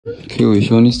今日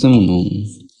一緒に住むの？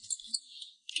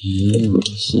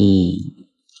私、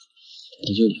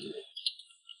大丈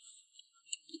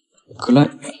夫？暗い。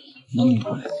何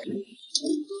これ？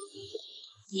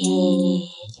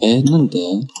なんで？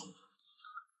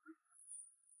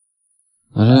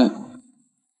あれ？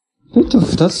ベッド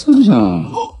2つあるじゃ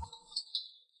ん。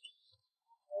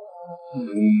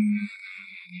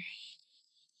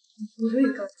古い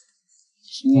感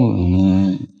じ。そうだ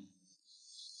ね。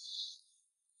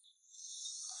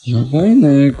やばい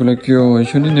ね、これ今日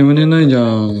一緒に眠れないじゃ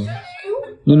ん。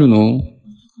寝るの？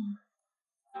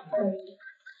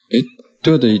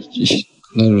どうやって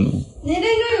寝るの？寝れる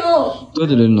よ。どうやっ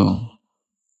て寝るの？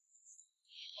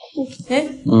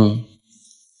うん。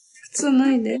普通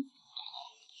ないで。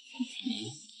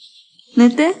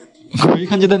寝て。こういう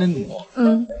感じで寝るの？う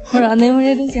ん。ほら、眠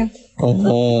れるじゃん。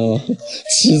小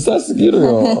さすぎる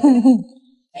よ。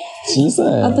小さ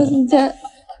い。私じゃ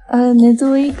寝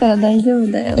相いいから大丈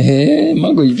夫だよ。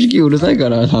マグ一匹うるさいか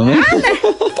らダメ。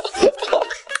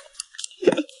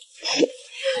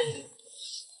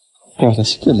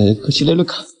私今日こっち寝る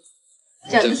か。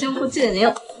じゃあ私もこっちで寝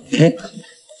よう。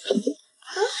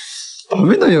ダ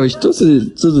メだよ、一つ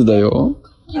ずつだよ。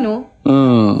いいの？う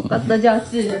ん。分かった、じゃああっ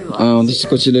ちで寝るわ。私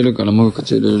こっち寝るから、もうこっ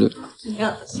ち寝る。い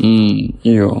や。い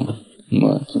いよ。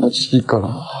まあ、気持ちいいから。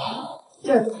じ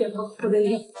ゃあ私はここで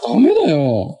寝よう。ダメだ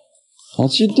よ。あっ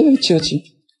ち行って、こっち行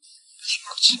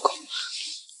こ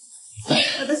う。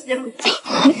私じゃあこっち。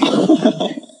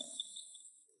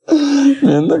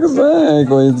めんどくさい、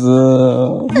こいつ。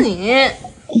何？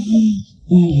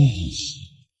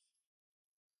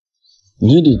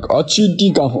リリカ、あっち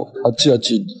リカホ。あっちリ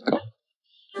カ。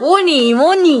モニ一緒。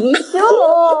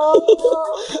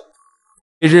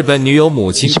日本女友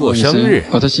母亲过生日，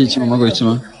私1万，猫狗1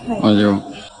万，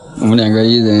我们2个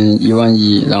一人1万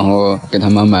1，然后给他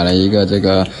妈买了一个这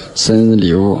个生日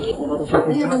礼物。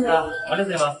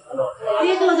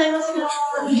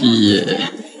いいえ。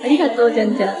ありがとう、じゃ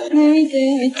んじゃん。ね、見て、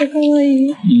めっちゃ可愛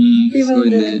い。すごい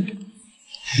ね。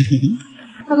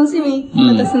楽しみ、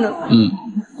私の。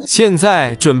现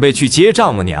在准备去接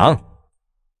丈母娘。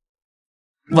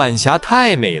晚霞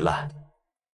太美了。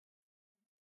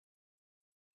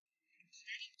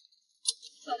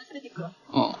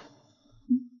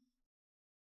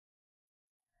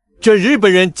这日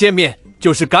本人见面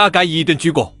就是ガガ一顿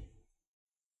鞠躬。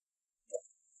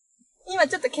今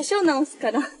ちょっと化粧直す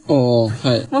から。は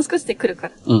い。もう少しで来るか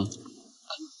ら。後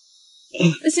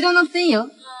ろ乗っていいよ。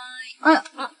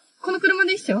この車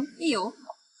で一緒？いいよ。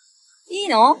いい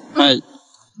の？はい。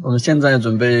我们现在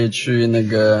准备去那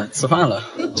个吃饭了，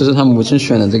这是他母亲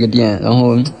选的这个店，然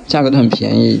后价格都很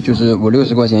便宜，就是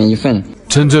50-60块钱一份。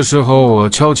趁这时候，我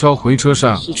悄悄回车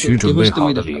上取准备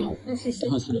好的礼物。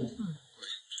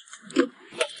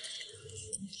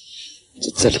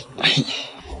这里，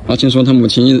阿青说他母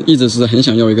亲一直是很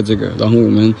想要一个这个，然后我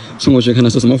们送过去看他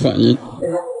是什么反应。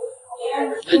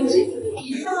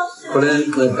これな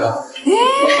んか、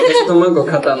私とマンゴ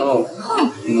ー方の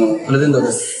プレゼント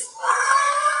です。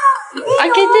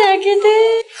開けて。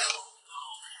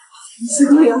す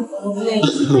ごいよ。ね、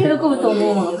喜ぶと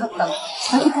思うもの買ったの。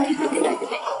開けて。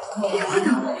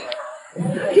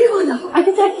レゴだ。開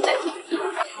けて。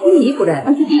いい？これ。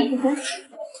開けて。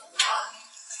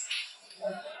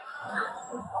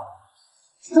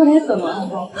ストレート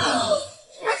の。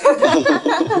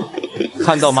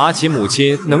看到马奇母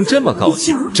亲能这么高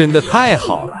兴，真的太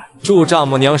好了！祝丈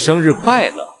母娘生日快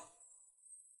乐！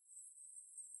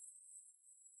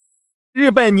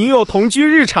日本女友同居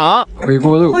日常，回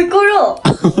锅肉。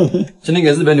今天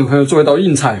给日本女朋友做一道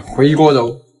硬菜，回锅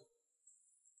肉。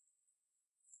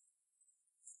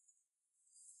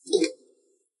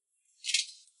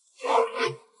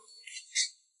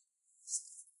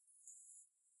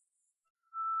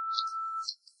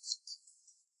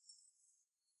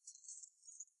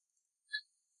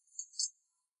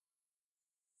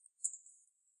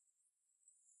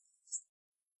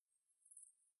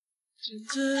停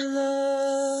止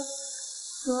了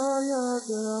所有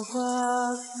的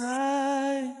花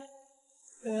开，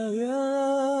遥远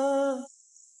了，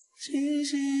清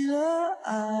晰了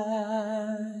爱，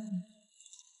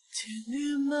天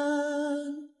女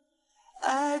们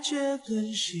爱却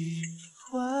更喜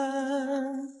欢。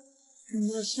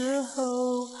那时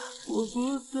候我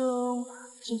不懂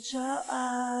这叫爱，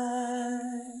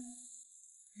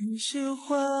你喜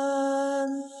欢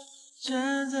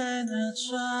站在那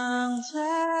窗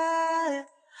台，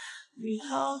你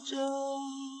好久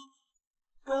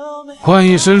都没换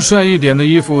一身帅一点的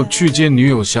衣服去接女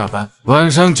友下班。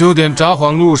晚上9点札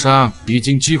幌路上已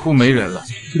经几乎没人了。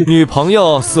女朋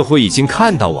友似乎已经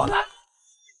看到我了。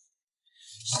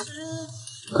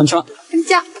こんにちは。こんに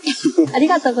ちは。あり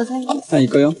がとうございます。はい、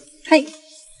行こうよ。はい。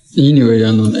いい匂い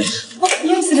あるのね。お、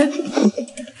匂いする。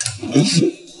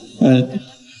は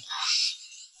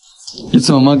い。い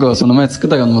つもマークはその前作っ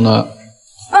たものは、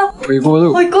回锅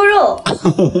肉。回锅肉。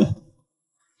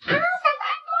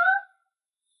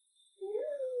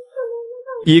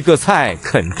一个菜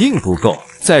肯定不够，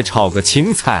再炒个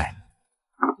青菜。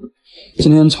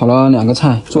今天炒了2个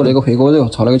菜，做了一个回锅肉，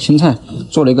炒了个青菜，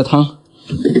做了一个汤。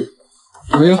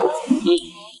没有。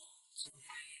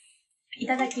い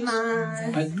ただきま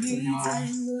す。はい。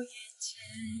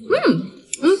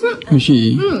美味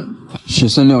しい。四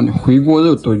川料理、回锅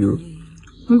肉という。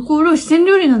回锅肉、四川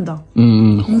料理なんだ。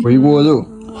回锅肉。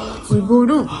回锅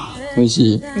肉。美味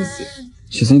しい。美味しい。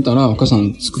四川行ったらお母さ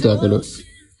ん作ってあげる。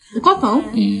お母さん？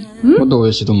もっと美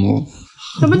味しいと思う。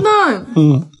食べたい。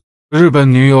日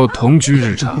本女友同居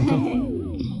日常。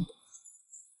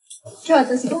今日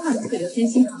私ご飯作るよ、天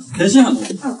津飯。天津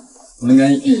飯？お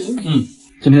願い。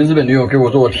今天日本女友给我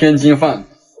做天津饭。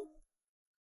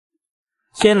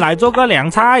先来做个凉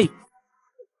菜。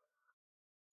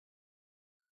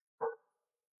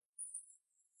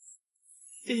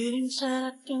雨淋下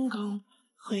的天空，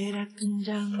回答更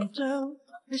讲究。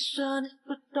你说你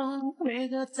不懂，为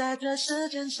何在这时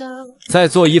牵手？再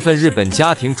做一份日本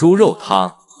家庭猪肉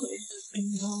汤。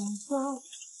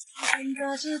真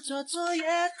的是做作业，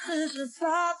只是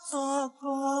怕错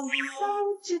过，忘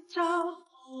记找，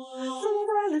等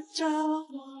待了找，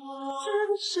只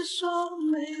是说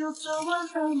没有做完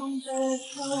的梦最后，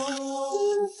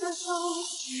你在说，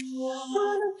不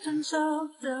能承受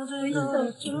到最后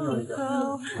的出口。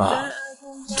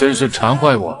真是馋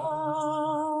坏我。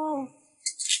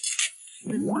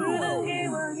能不能给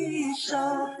我一首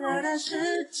热的时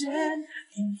间，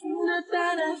静静的等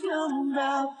待拥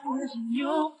抱，不想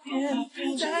永远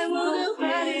在我的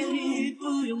怀里，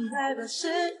不用害怕誓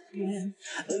言。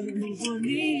如果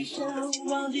你想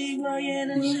忘记我也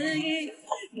能适应，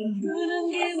能不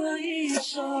能给我一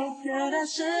首热的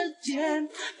时间，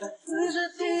把故事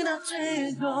听到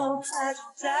最后才说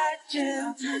再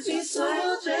见。你所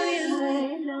有的眼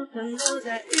泪让它落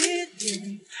在雨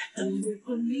点，如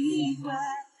果你怪。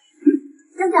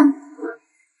这样。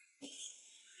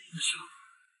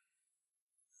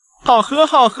好喝，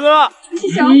好喝。谢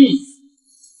谢。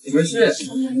没事。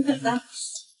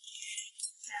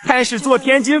开始做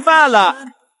天津饭了。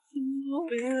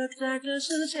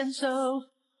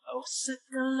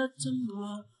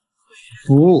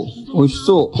お、美味し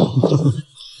そう。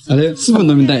あれ，是不是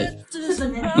飲みたい？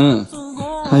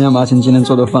看一下马晨今天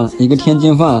做的饭，一个天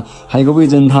津饭，还有一个味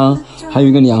噌汤，还有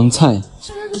一个凉菜，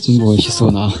真不美味しそ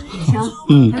うな。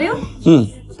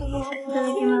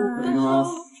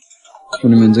兄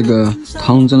弟们，这个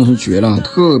汤真的是绝了，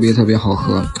特别特别好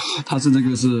喝。它是这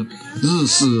个是日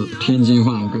式天津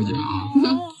饭，各位姐啊，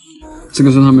这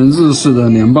个是他们日式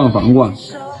的凉拌黄瓜。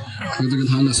喝这个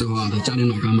汤的时候啊，得加点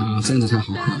老干妈，这样子才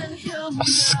好喝。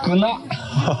少な，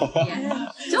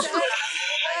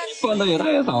放的也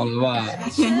太少了吧！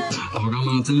老干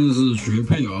妈真的是绝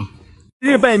配啊！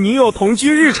日本女友同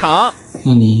居日常。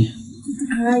那你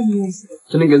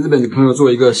今天给日本女朋友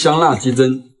做一个香辣鸡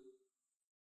胗。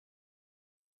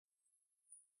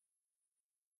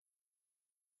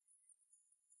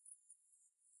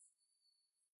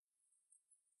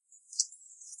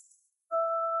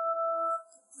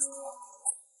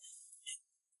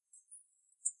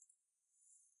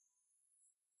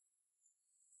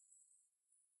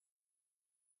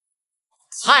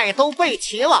菜都备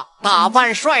齐了，打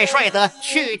扮帅帅的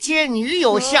去接女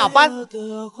友下班。お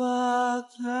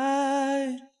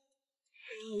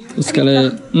疲れ。は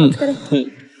い。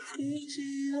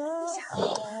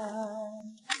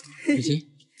回去。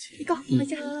行こう、回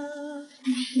家。あ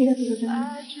りがとうござい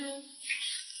ます。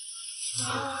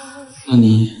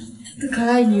何？ちょっと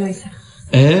辛い匂いする。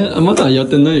まだやっ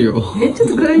てないよ。ちょっ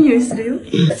と辛い匂いするよ。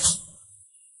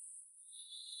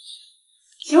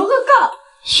生姜か。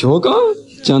生姜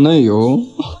じゃないよ。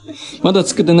まだ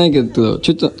作ってないけど、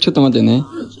ちょっと待ってね。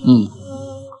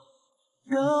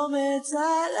都没再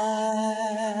来，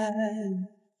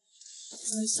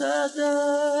彩色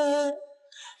的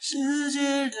世界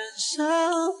染上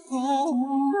红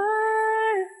白，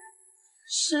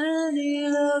是你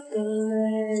流的泪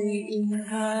晕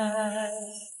海，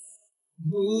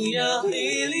不要你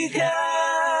离开，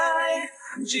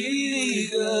记忆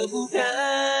隔不开，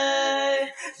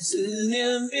思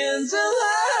念变成海，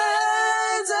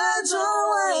在窗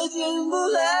外进不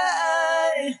来。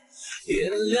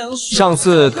上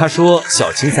次他说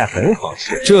小青菜很好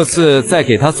吃，这次再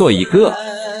给他做一个。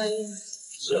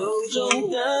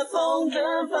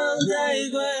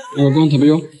ご飯食べ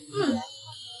よう。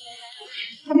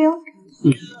食べよう。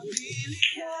い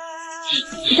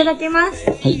ただきます。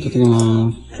はい、いただき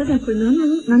ます。さだこれ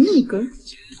何肉？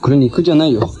これ肉じゃな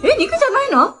いよ。肉じゃな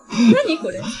いの？何こ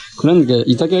れ？これなんだっ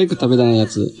け、イタケがよく食べたや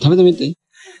つ。食べてみて。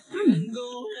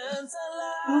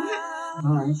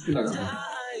好きだから。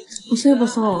そういえば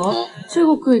さ、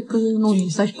中国行くの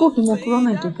にさ、飛行機もう取ら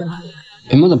ないといけな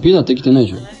い。まだビザできてない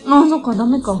でしょ？あ、そっか、ダ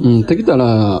メか。できた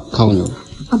ら買うのよ。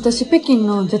私、北京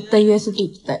の絶対 USD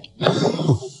行きたい。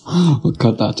わ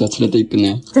かった。じゃあ連れて行く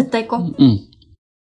ね。絶対行こう。